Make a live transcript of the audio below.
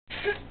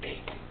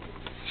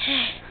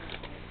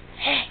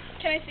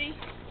Can I see?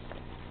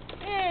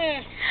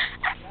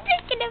 I'm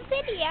taking a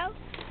video.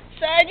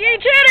 Saggy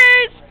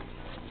titters!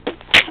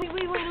 Wait,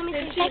 let me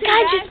see. That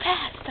guy just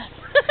passed us.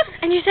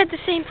 And you said the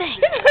same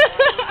thing.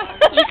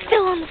 You're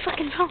still on the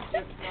fucking phone.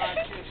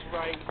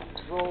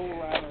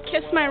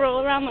 Kiss my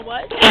roll around the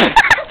what?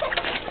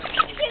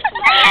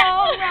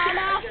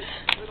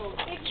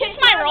 Kiss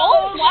my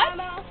roll? What?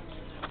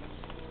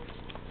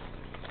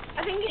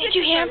 I think Did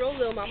you hear him? roll,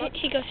 little mama.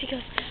 He goes,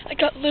 I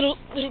got little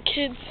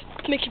kids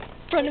making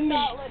fun of me.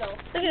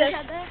 Look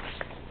at this.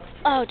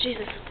 Oh,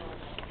 Jesus.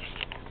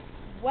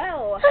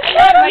 Well, I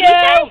love you.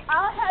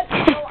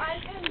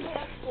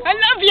 I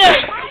love you.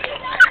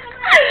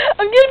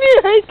 I'm gonna be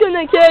in high school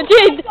next year,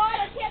 Jade.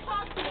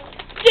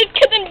 Just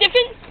because I'm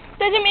different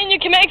doesn't mean you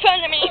can make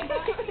fun of me.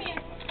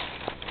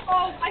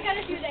 Oh, I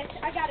gotta do this.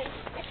 I got it.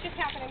 It's just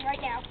happening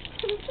right now.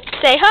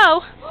 Say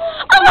ho.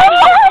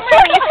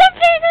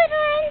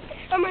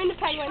 I'm wearing the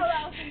penguin.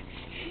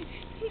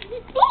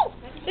 Oh,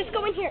 let's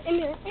go in here. In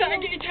there.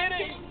 Saggy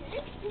titters.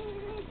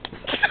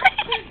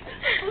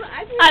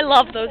 I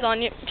love those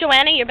on you.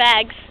 Joanna, your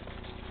bags.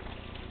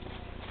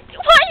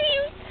 Why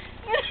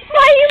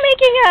are you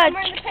making I'm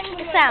wearing the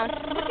penguin a sound?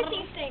 Look at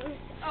these things.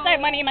 Sorry,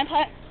 money in my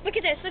pot. Look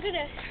at this. Look at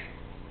this.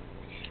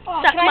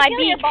 Oh, Suck can I my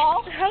feel your beak.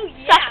 ball? Oh,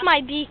 yeah. Suck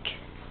my beak.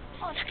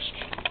 Oh,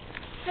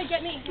 hey,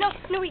 get me. No,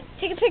 wait.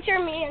 Take a picture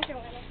of me and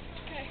Joanna.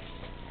 Okay.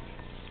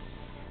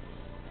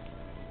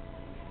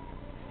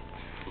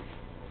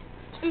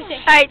 Let me see.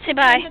 All right, say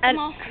bye. I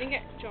didn't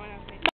get Joanna.